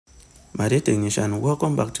My dear technician,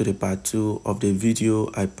 welcome back to the part 2 of the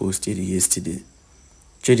video I posted yesterday.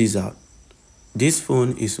 Check this out. This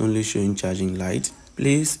phone is only showing charging light.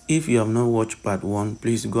 Please, if you have not watched part 1,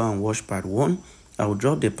 please go and watch part 1. I will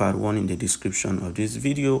drop the part 1 in the description of this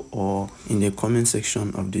video or in the comment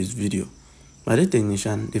section of this video. My dear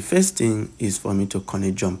technician, the first thing is for me to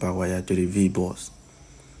connect jumper wire to the V-Bus.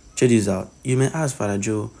 Check this out. You may ask, Father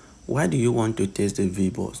Joe, why do you want to test the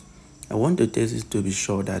V-Bus? I want to test it to be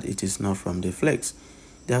sure that it is not from the flex.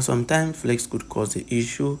 There are sometimes flex could cause the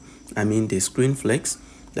issue, the screen flex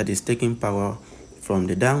that is taking power from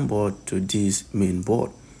the downboard to this main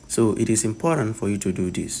board. So it is important for you to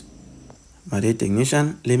do this. My dear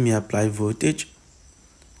technician, let me apply voltage.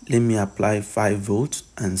 Let me apply 5 volts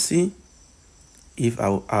and see if I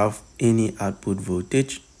will have any output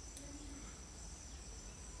voltage.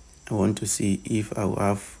 I want to see if I will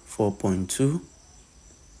have 4.2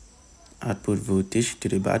 output voltage to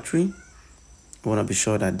the battery. I want to be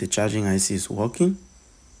sure that the charging IC is working.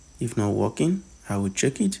 If not working, I will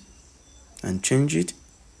check it and change it.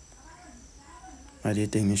 My dear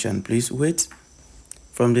technician, please wait.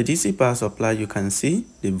 From the DC power supply, you can see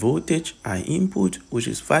the voltage I input, which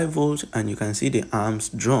is 5 volts, and you can see the amps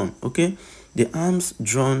drawn. Okay, the amps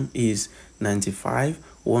drawn is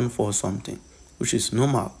 95.14 something, which is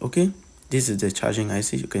normal. Okay, this is the charging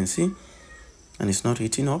IC, you can see, and it's not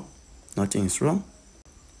heating up. Nothing is wrong.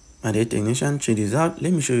 My dear technician, check this out.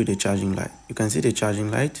 Let me show you the charging light. You can see the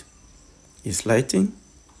charging light is lighting,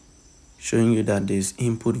 showing you that there's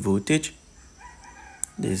input voltage.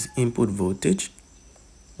 There's input voltage.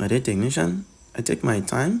 My dear technician, I take my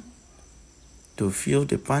time to feel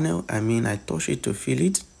the panel. I touch it to feel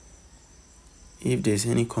it. If there's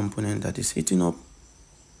any component that is heating up,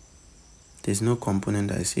 there's no component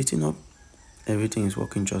that is heating up. Everything is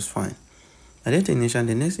working just fine. My dear technician,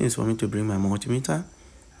 the next thing is for me to bring my multimeter.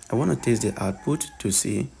 I want to test the output to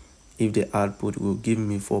see if the output will give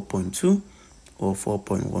me 4.2 or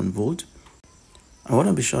 4.1 volt. I want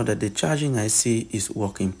to be sure that the charging IC is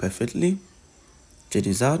working perfectly. Check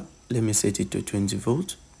this out. Let me set it to 20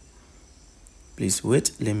 volts. Please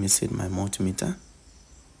wait. Let me set my multimeter.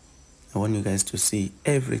 I want you guys to see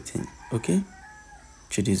everything. Okay?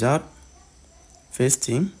 Check this out. First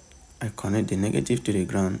thing, I connect the negative to the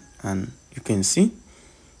ground, and you can see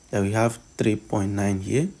that we have 3.9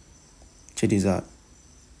 here. Check this out.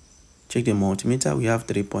 Check the multimeter. We have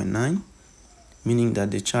 3.9, meaning that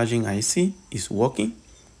the charging IC is working.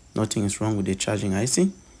 Nothing is wrong with the charging IC.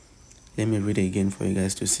 Let me read it again for you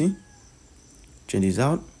guys to see. Check this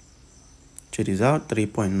out. Check this out.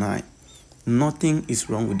 3.9. Nothing is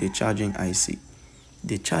wrong with the charging IC.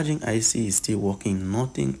 The charging IC is still working.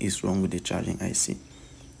 Nothing is wrong with the charging IC.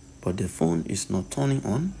 But the phone is not turning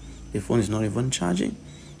on. The phone is not even charging.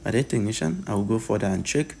 My dear technician, I will go further and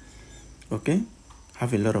check. Okay,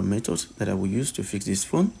 have a lot of methods that I will use to fix this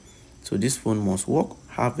phone. So this phone must work.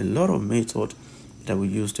 Have a lot of methods that I will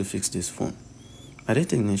use to fix this phone. My dear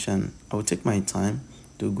technician, I will take my time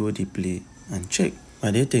to go deeply and check.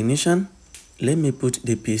 My dear technician, let me put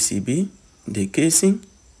the PCB, the casing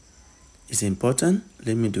is important.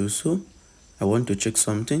 Let me do so. I want to check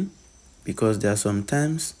something because there are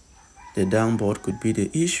sometimes the downboard could be the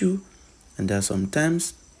issue, and there are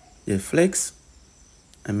sometimes the flex,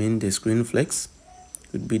 the screen flex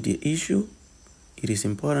could be the issue. It is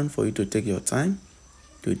important for you to take your time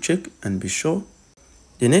to check and be sure.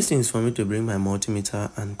 The next thing is for me to bring my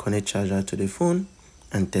multimeter and connect charger to the phone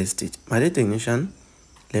and test it. My dear technician,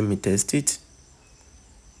 let me test it.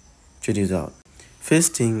 Check this out.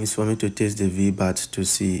 First thing is for me to test the V-Bat to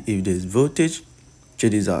see if there's voltage.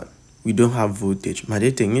 Check this out. We don't have voltage. My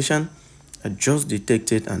dear technician, I just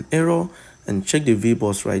detected an error and check the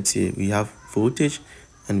V-Bus right here. We have voltage,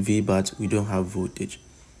 and V-Bat, we don't have voltage.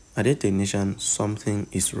 My dear technician, something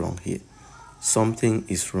is wrong here. Something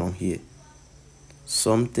is wrong here.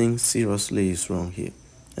 Something seriously is wrong here.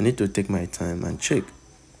 I need to take my time and check.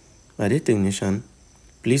 My dear technician,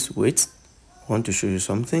 please wait. I want to show you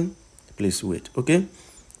something. Please wait. Okay,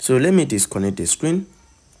 so let me disconnect the screen.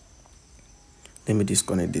 Let me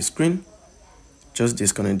disconnect the screen. Just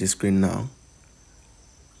disconnect the screen now.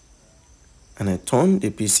 And I turn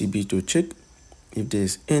the PCB to check if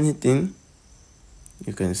there's anything.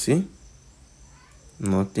 You can see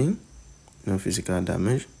nothing, no physical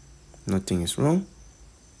damage. Nothing is wrong.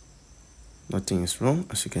 Nothing is wrong,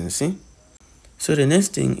 as you can see. So the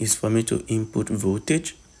next thing is for me to input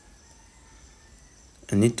voltage.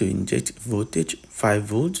 I need to inject voltage, 5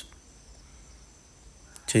 volts.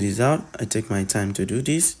 Check this out. I take my time to do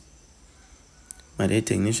this. My dear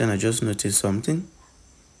technician, I just noticed something.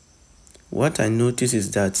 What I notice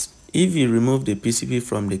is that If you remove the PCB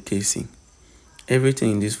from the casing,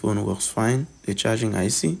 everything in this phone works fine. The charging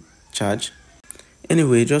IC charge.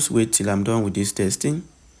 Anyway, just wait till I'm done with this testing.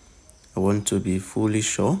 I want to be fully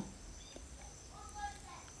sure.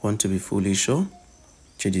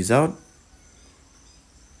 Check this out.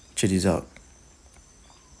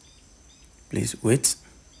 Please wait.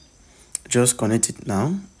 Just connect it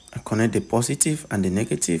now. I connect the positive and the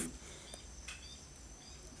negative.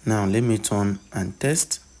 Now let me turn and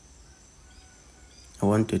test. I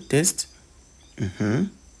want to test.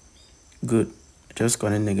 Good. Just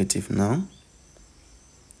connect negative now.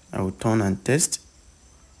 I will turn and test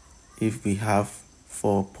if we have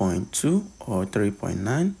 4.2 or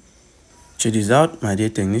 3.9. Check this out, my dear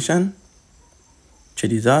technician. Check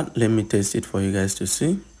this out. Let me test it for you guys to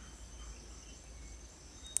see.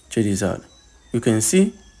 Check this out. You can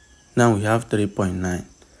see now we have 3.9.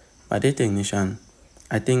 My dear technician,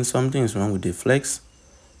 I think something is wrong with the flex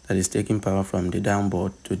that is taking power from the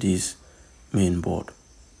downboard to this main board,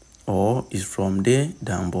 or is from the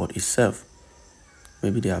downboard itself.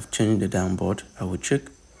 Maybe they have changed the downboard. I will check.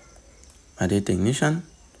 My dear technician,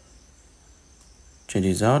 check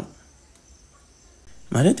this out.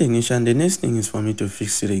 My dear technician, the next thing is for me to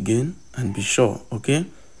fix it again and be sure, okay?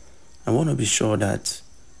 I want to be sure that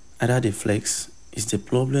either the flex is the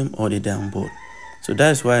problem or the downboard. So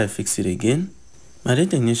that's why I fix it again. My dear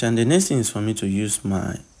technician, the next thing is for me to use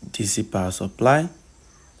my DC power supply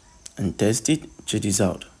and test it. Check this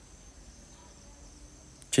out.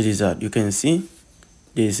 You can see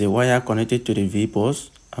there is a wire connected to the V-pulse.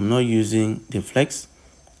 I'm not using the flex.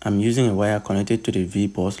 I'm using a wire connected to the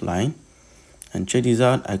V-pulse line. And check this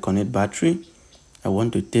out. I connect battery. I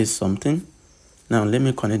want to test something. Now let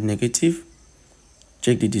me connect negative.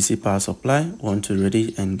 Check the DC power supply. 1, 2,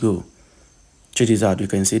 ready and go. Check this out. You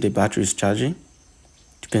can see the battery is charging.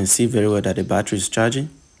 You can see very well that the battery is charging.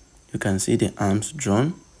 You can see the amps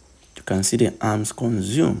drawn. You can see the amps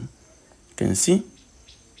consumed. You can see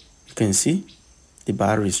the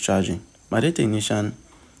battery is charging. My dear technician,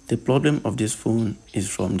 the problem of this phone is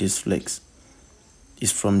from this flex.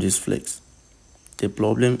 The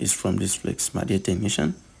problem is from this flex, my dear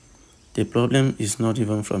technician. The problem is not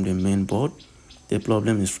even from the main board. The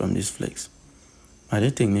problem is from this flex. My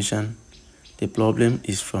dear technician, the problem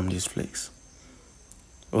is from this flex.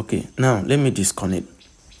 Okay, now let me disconnect.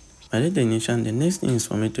 My dear technician, the next thing is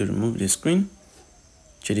for me to remove the screen.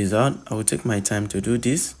 Check this out. I will take my time to do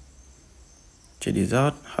this. Check this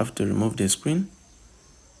out. Have to remove the screen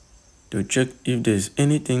to check if there's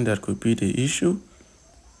anything that could be the issue.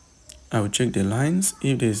 I will check the lines.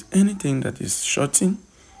 If there's anything that is shorting,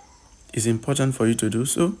 it's important for you to do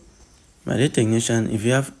so. My dear technician, if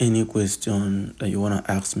you have any question that you want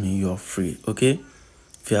to ask me, you're free, okay?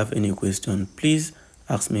 If you have any question, please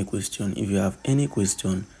ask me a question. If you have any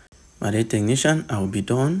question, my dear technician, I will be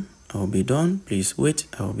done. Please wait.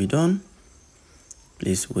 I will be done.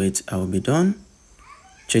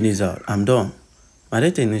 Check this out. I'm done. My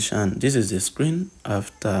dear technician, this is the screen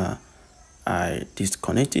after I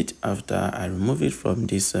disconnect it, after I remove it from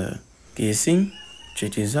this casing.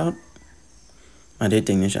 Check this out, my dear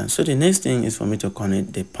technician. So the next thing is for me to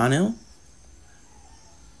connect the panel,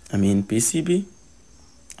 PCB.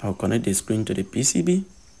 I'll connect the screen to the PCB.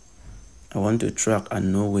 I want to track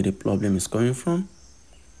and know where the problem is coming from.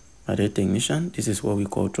 My dear technician, this is what we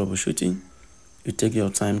call troubleshooting. You take your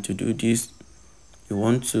time to do this. You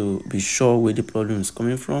want to be sure where the problem is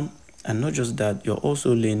coming from. And not just that, you're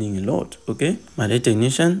also learning a lot, okay? My dear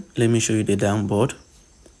technician, let me show you the downboard.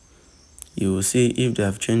 You will see if they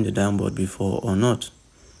have changed the downboard before or not.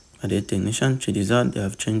 My dear technician, check this out. They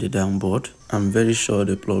have changed the downboard. I'm very sure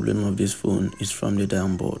the problem of this phone is from the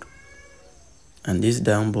downboard. And this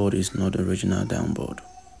downboard is not the original downboard.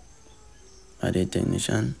 My dear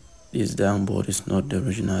technician, this downboard is not the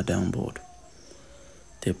original downboard.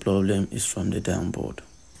 The problem is from the downboard.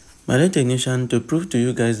 My dear technician, to prove to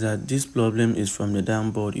you guys that this problem is from the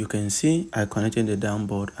downboard, you can see I connected the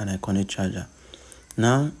downboard and I connect charger.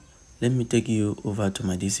 Now, let me take you over to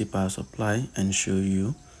my DC power supply and show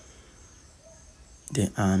you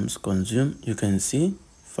the amps consumed. You can see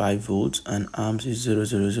 5 volts and amps is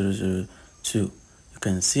 0.0002. You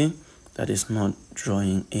can see that it's not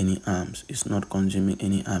drawing any amps. It's not consuming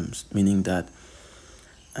any amps, meaning that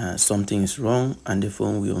something is wrong and the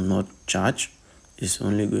phone will not charge. It's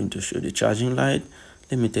only going to show the charging light.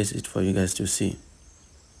 Let me test it for you guys to see.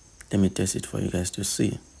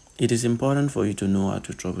 It is important for you to know how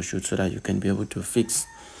to troubleshoot so that you can be able to fix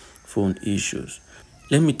phone issues.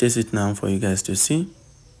 Let me test it now for you guys to see.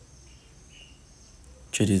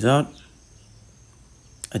 Check this out.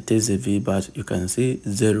 I test the V bar. You can see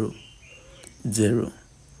 0, 0.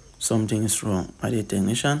 something is wrong. My dear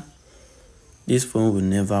technician, this phone will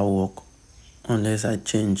never work unless I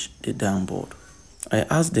change the downboard. I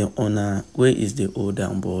asked the owner, where is the old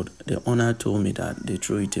downboard? The owner told me that they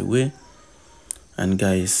threw it away. And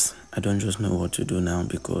guys, I don't just know what to do now,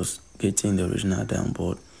 because getting the original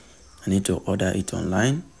downboard, I need to order it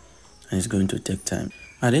online and it's going to take time.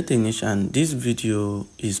 My dear technician, this video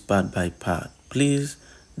is part by part. Please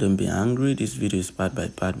don't be angry. This video is part by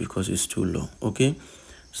part because it's too long. Okay,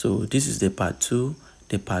 so this is the part 2.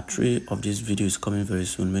 The part 3 of this video is coming very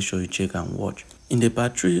soon. Make sure you check and watch. In the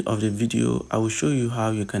part 3 of the video, I will show you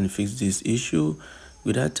how you can fix this issue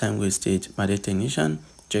without time wasted. My dear technician,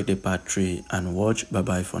 check the part 3 and watch. Bye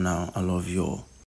bye for now. I love you all.